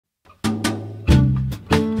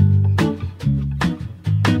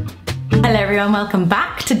Hello everyone, welcome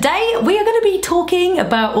back. Today we are going to be talking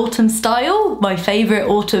about autumn style, my favourite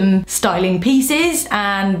autumn styling pieces,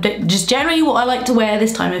 and just generally what I like to wear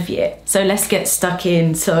this time of year. So let's get stuck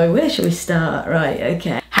in. So where should we start? Right,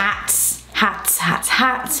 okay. Hats.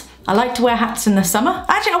 I like to wear hats in the summer.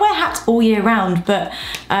 Actually, I wear hats all year round, but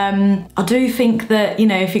I do think that, you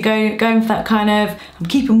know, if you're going for that kind of, I'm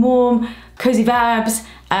keeping warm, cozy vibes,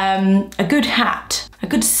 a good hat, a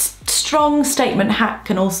good strong statement hat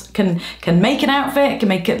can make an outfit,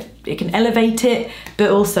 it can elevate it,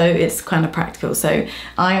 but also it's kind of practical. So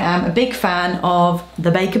I am a big fan of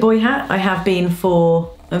the Baker Boy hat. I have been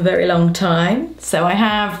for a very long time. So I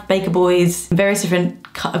have Baker Boys in various different,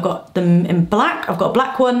 I've got them in black, I've got a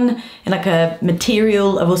black one in like a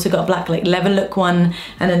material, I've also got a black like leather look one,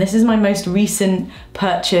 and then this is my most recent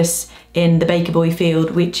purchase in the Baker Boy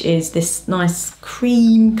field, which is this nice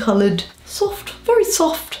cream coloured, soft, very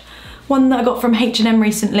soft one that I got from H&M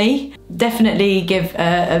recently. Definitely give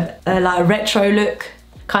a retro look,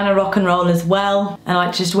 kind of rock and roll as well. And I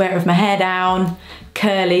like to just wear it with my hair down,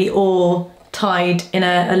 curly or tied in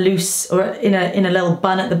a loose or in a little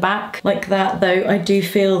bun at the back like that. Though I do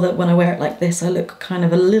feel that when I wear it like this, I look kind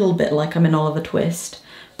of a little bit like I'm in Oliver Twist.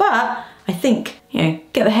 But I think, you know,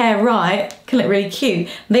 get the hair right, can look really cute.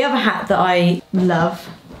 The other hat that I love,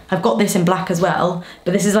 I've got this in black as well,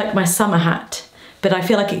 but this is like my summer hat, but I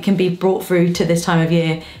feel like it can be brought through to this time of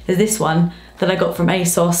year. There's this one that I got from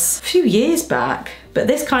ASOS a few years back, but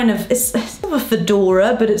this kind of, it's not a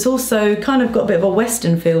fedora, but it's also kind of got a bit of a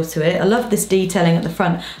Western feel to it. I love this detailing at the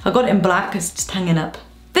front. I got it in black, it's just hanging up.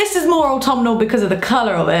 This is more autumnal because of the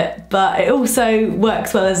colour of it, but it also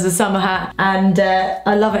works well as a summer hat, and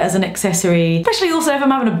I love it as an accessory. Especially also if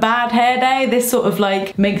I'm having a bad hair day, this sort of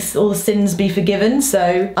like makes all the sins be forgiven,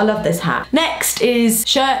 so I love this hat. Next is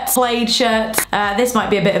shirts, plaid shirts. This might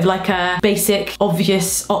be a bit of like a basic,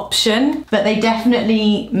 obvious option, but they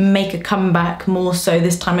definitely make a comeback more so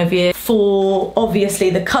this time of year. For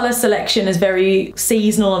obviously the colour selection is very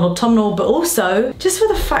seasonal and autumnal, but also just for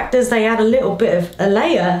the fact as they add a little bit of a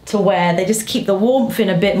layer to wear. They just keep the warmth in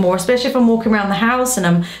a bit more, especially if I'm walking around the house and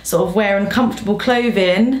I'm sort of wearing comfortable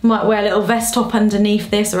clothing. Might wear a little vest top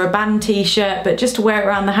underneath this or a band t-shirt, but just to wear it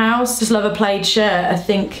around the house. Just love a plaid shirt. I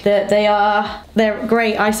think that they're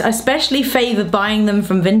great. I especially favour buying them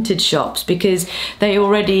from vintage shops because they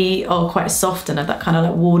already are quite soft and have that kind of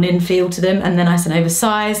like worn in feel to them, and they're nice and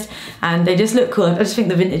oversized and they just look cool. I just think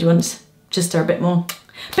the vintage ones just are a bit more.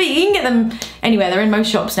 But you can get them anywhere, they're in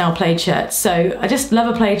most shops now, plaid shirts. So I just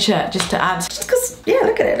love a plaid shirt just to add, just because, yeah,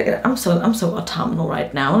 look at it. I'm so autumnal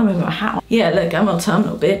right now. I'm moving my hat on. Yeah, look, I'm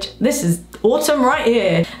autumnal, bitch. This is autumn right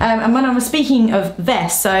here. And when I was speaking of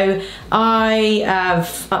vests, so I have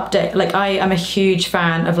updated, like I am a huge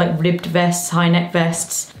fan of like ribbed vests, high neck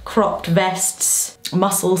vests, cropped vests,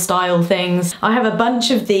 muscle style things. I have a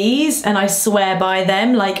bunch of these and I swear by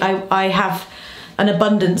them. Like I have an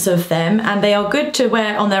abundance of them, and they are good to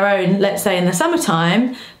wear on their own, let's say in the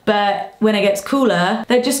summertime, but when it gets cooler,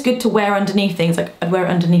 they're just good to wear underneath things. Like I'd wear it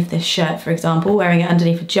underneath this shirt, for example, wearing it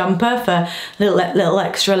underneath a jumper for a little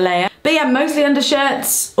extra layer. But yeah, mostly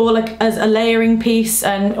undershirts or like as a layering piece,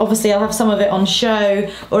 and obviously I'll have some of it on show,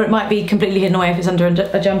 or it might be completely hidden away if it's under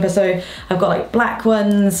a jumper. So I've got like black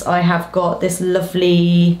ones, I have got this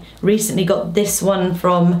lovely, recently got this one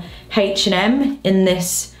from H&M in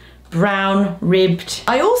this brown ribbed.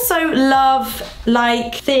 I also love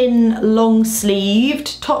like thin long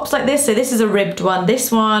sleeved tops like this. So this is a ribbed one. This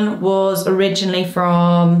one was originally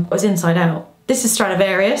from, it was Inside Out. This is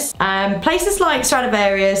Stradivarius. Places like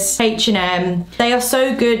Stradivarius, H&M, they are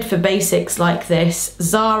so good for basics like this.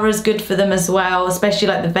 Zara's good for them as well, especially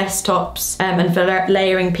like the vest tops and for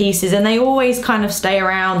layering pieces, and they always kind of stay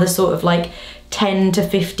around the sort of like £10 to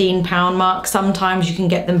 £15 mark. Sometimes you can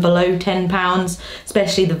get them below £10,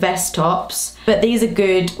 especially the vest tops. But these are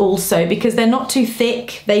good also because they're not too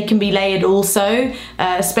thick. They can be layered also,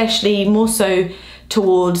 especially more so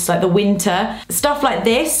towards like the winter. Stuff like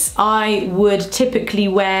this I would typically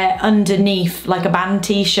wear underneath like a band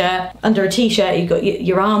t-shirt. Under a t-shirt you've got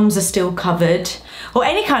your arms are still covered, or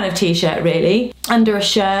any kind of t-shirt really, under a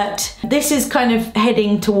shirt. This is kind of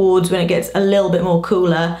heading towards when it gets a little bit more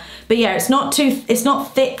cooler. But yeah, it's not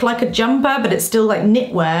thick like a jumper, but it's still like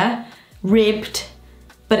knitwear, ribbed,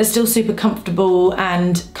 but it's still super comfortable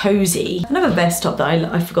and cozy. Another vest top that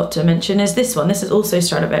I forgot to mention is this one. This is also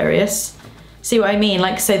Stradivarius. See what I mean?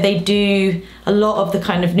 Like, so they do a lot of the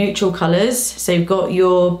kind of neutral colours. So you've got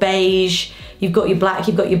your beige, you've got your black,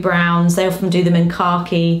 you've got your browns. They often do them in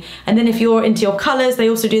khaki. And then if you're into your colours, they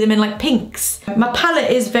also do them in like pinks. My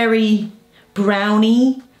palette is very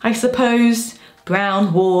browny, I suppose.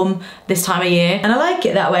 brown, warm this time of year, and I like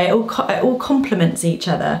it that way. It all complements each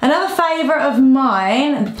other. Another favourite of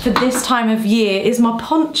mine for this time of year is my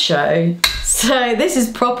poncho. So this is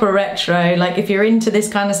proper retro, like if you're into this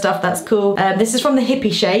kind of stuff, that's cool. This is from the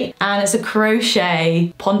Hippie Shape, and it's a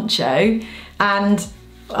crochet poncho, and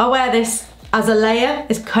I wear this as a layer.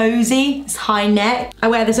 It's cozy, it's high neck. I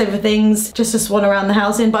wear this over things just to swan around the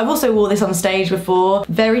house in, but I've also wore this on stage before.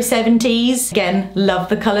 Very 70s. Again, love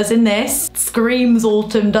the colours in this. Screams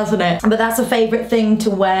autumn, doesn't it? But that's a favourite thing to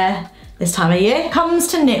wear this time of year. Comes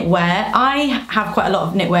to knitwear, I have quite a lot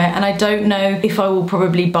of knitwear, and I don't know if I will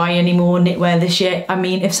probably buy any more knitwear this year. I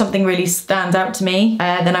mean, if something really stands out to me,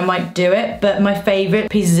 then I might do it. But my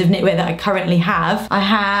favourite pieces of knitwear that I currently have, I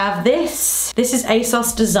have this. This is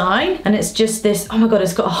ASOS design, and it's just this, oh my god,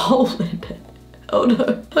 it's got a hole in it. Oh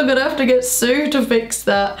no, I'm gonna have to get Sue to fix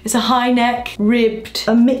that. It's a high neck, ribbed,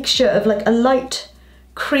 a mixture of like a light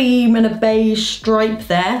cream and a beige stripe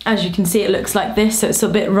there. As you can see, it looks like this, so it's a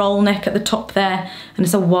bit roll neck at the top there, and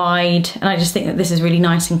it's a wide, and I just think that this is really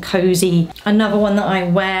nice and cozy. Another one that I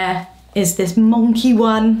wear is this monkey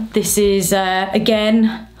one. This is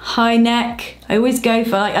again high neck. I always go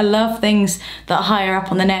for, like, I love things that are higher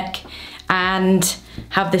up on the neck and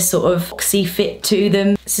have this sort of boxy fit to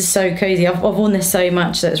them. This is so cozy. I've worn this so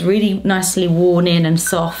much that it's really nicely worn in and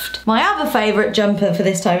soft. My other favourite jumper for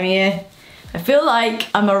this time of year, I feel like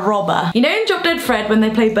I'm a robber. You know in Drop Dead Fred when they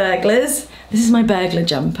play burglars? This is my burglar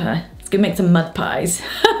jumper. It's gonna make some mud pies.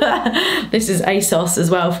 This is ASOS as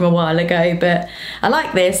well from a while ago, but I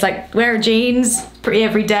like this. Like, wear jeans, pretty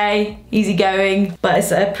everyday, easy going, but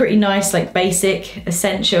it's a pretty nice, like, basic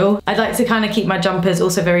essential. I'd like to kind of keep my jumpers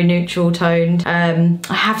also very neutral toned.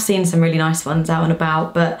 I have seen some really nice ones out and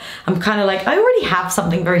about, but I'm kind of like, I already have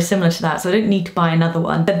something very similar to that, so I don't need to buy another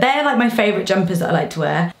one. But they're like my favourite jumpers that I like to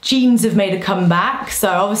wear. Jeans have made a comeback, so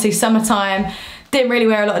obviously summertime, didn't really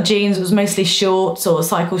wear a lot of jeans. It was mostly shorts or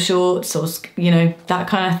cycle shorts or, you know, that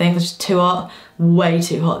kind of thing. It was just too hot, way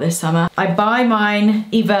too hot this summer. I buy mine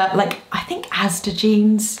either, like, I think Asda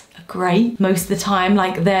jeans are great most of the time.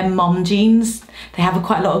 Like, they're mom jeans. They have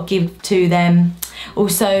quite a lot of give to them.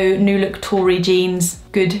 Also, New Look Tory jeans,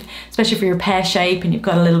 good, especially if you're a pear shape and you've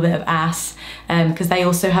got a little bit of ass, because they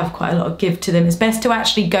also have quite a lot of give to them. It's best to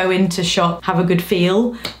actually go into shop, have a good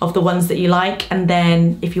feel of the ones that you like, and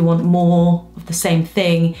then if you want more of the same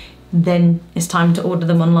thing, then it's time to order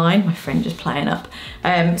them online. My friend just playing up.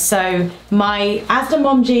 So my Asda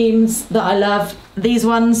mom jeans that I love, these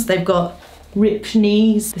ones, they've got ripped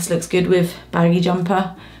knees. This looks good with baggy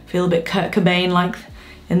jumper. Feel a bit Kurt Cobain like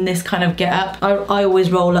in this kind of get up. I always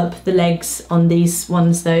roll up the legs on these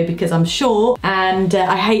ones though, because I'm short and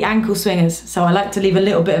I hate ankle swingers, so I like to leave a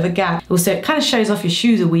little bit of a gap. Also, it kind of shows off your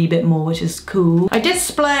shoes a wee bit more, which is cool. I did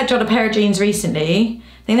splurge on a pair of jeans recently.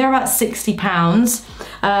 I think they're about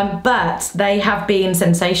 £60, but they have been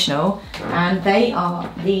sensational, and they are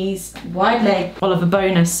these wide leg Oliver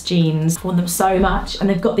Bonus jeans. I've worn them so much, and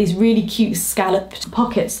they've got these really cute scalloped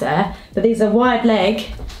pockets there, but these are wide leg.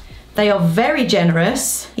 They are very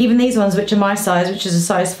generous. Even these ones, which are my size, which is a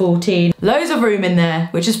size 14. Loads of room in there,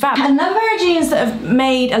 which is fab. Another pair of jeans that have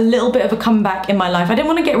made a little bit of a comeback in my life. I didn't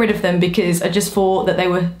want to get rid of them because I just thought that they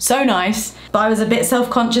were so nice, but I was a bit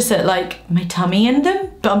self-conscious at, like, my tummy in them.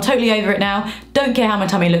 But I'm totally over it now. Don't care how my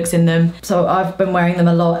tummy looks in them. So I've been wearing them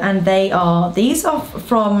a lot, and these are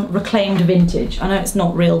from Reclaimed Vintage. I know it's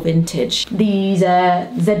not real vintage. These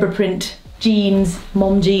zebra print jeans,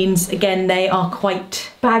 mom jeans. Again, they are quite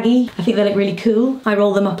baggy. I think they look really cool. I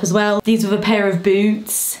roll them up as well. These are a pair of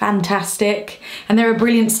boots, fantastic. And they're a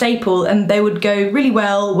brilliant staple, and they would go really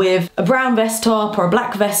well with a brown vest top or a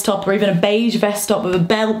black vest top or even a beige vest top with a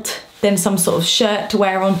belt, then some sort of shirt to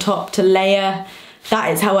wear on top to layer.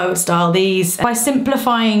 That is how I would style these. By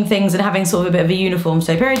simplifying things and having sort of a bit of a uniform,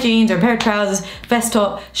 so a pair of jeans or a pair of trousers, vest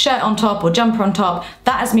top, shirt on top or jumper on top,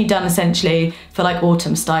 that has me done essentially for like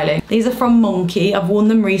autumn styling. These are from Monkey. I've worn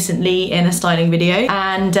them recently in a styling video,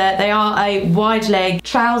 and they are a wide leg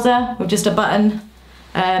trouser with just a button.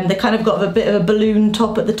 They kind of got a bit of a balloon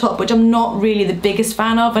top at the top, which I'm not really the biggest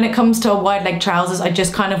fan of. When it comes to wide leg trousers, I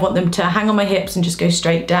just kind of want them to hang on my hips and just go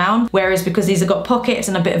straight down. Whereas because these have got pockets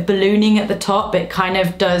and a bit of ballooning at the top, it kind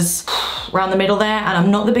of does around the middle there, and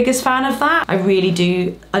I'm not the biggest fan of that. I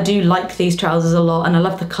do like these trousers a lot, and I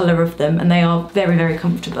love the colour of them, and they are very, very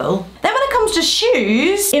comfortable. Then when it comes to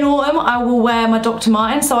shoes, in autumn I will wear my Dr.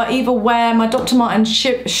 Martens, so I either wear my Dr. Martens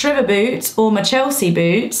Shriver boots or my Chelsea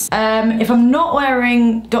boots. If I'm not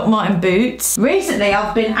wearing Dr. Martens boots, recently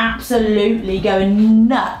I've been absolutely going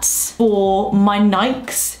nuts for my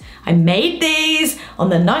Nikes. I made these on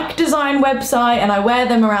the Nike design website and I wear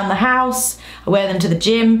them around the house. I wear them to the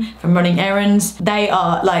gym if I'm running errands. They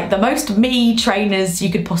are like the most me trainers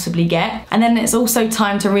you could possibly get. And then it's also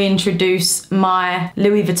time to reintroduce my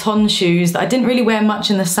Louis Vuitton shoes that I didn't really wear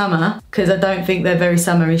much in the summer because I don't think they're very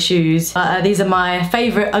summery shoes. These are my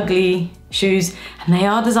favourite ugly shoes, and they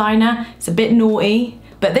are designer. It's a bit naughty,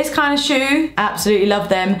 but this kind of shoe, absolutely love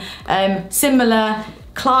them. Similar,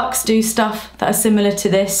 Clarks do stuff that are similar to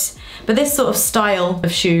this, but this sort of style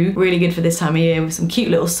of shoe, really good for this time of year with some cute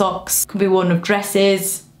little socks. Could be worn with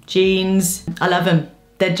dresses, jeans. I love them.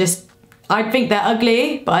 They're just, I think they're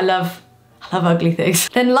ugly, but I love ugly things.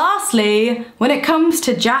 Then lastly, when it comes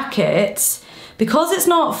to jackets, because it's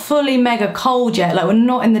not fully mega cold yet, like we're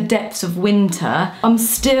not in the depths of winter, I'm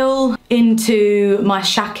still into my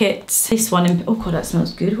shackets. This one, oh god, that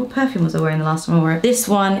smells good. What perfume was I wearing the last time I wore it? This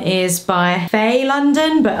one is by Faye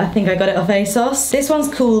London, but I think I got it off ASOS. This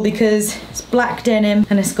one's cool because it's black denim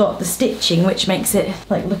and it's got the stitching, which makes it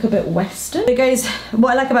like look a bit Western. It goes,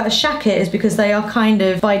 what I like about a shacket is because they are kind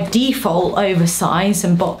of by default oversized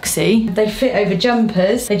and boxy. They fit over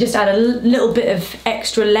jumpers. They just add a little bit of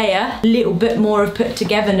extra layer, a little bit more of put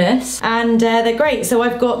togetherness, and they're great. So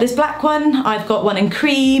I've got this black one, I've got one in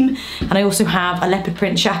cream, and I also have a leopard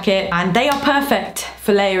print jacket, and they are perfect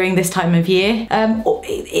for layering this time of year.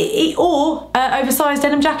 Or oversized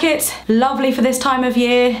denim jackets, lovely for this time of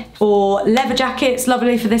year, or leather jackets,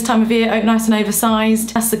 lovely for this time of year, nice and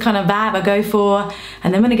oversized. That's the kind of vibe I go for.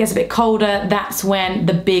 And then when it gets a bit colder, that's when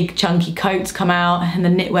the big chunky coats come out and the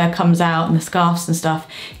knitwear comes out and the scarves and stuff.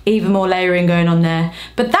 Even more layering going on there.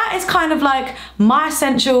 But that is kind of like my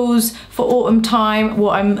essentials for autumn time,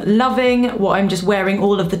 what I'm loving, what I'm just wearing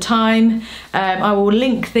all of the time. I will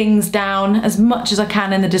link things down as much as I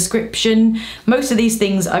can in the description. Most of these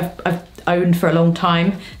things I've owned for a long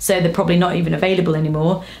time, so they're probably not even available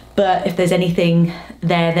anymore. But if there's anything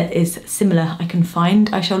there that is similar I can find,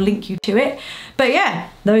 I shall link you to it. But yeah,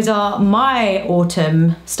 those are my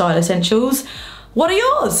autumn style essentials. What are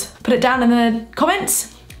yours? Put it down in the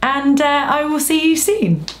comments, and I will see you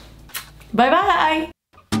soon. Bye bye.